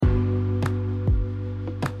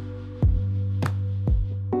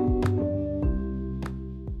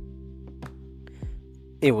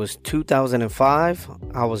It was 2005.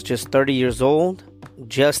 I was just 30 years old,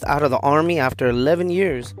 just out of the Army after 11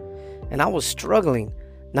 years, and I was struggling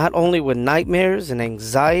not only with nightmares and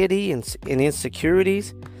anxiety and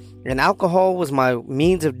insecurities, and alcohol was my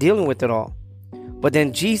means of dealing with it all. But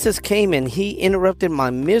then Jesus came and He interrupted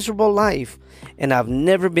my miserable life, and I've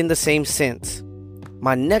never been the same since.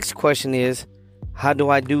 My next question is, how do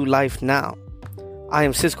I do life now? I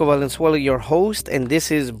am Cisco Valenzuela, your host, and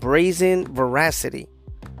this is Brazen Veracity.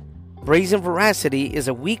 Brazen Veracity is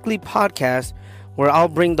a weekly podcast where I'll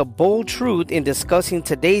bring the bold truth in discussing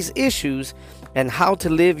today's issues and how to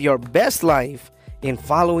live your best life in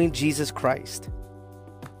following Jesus Christ.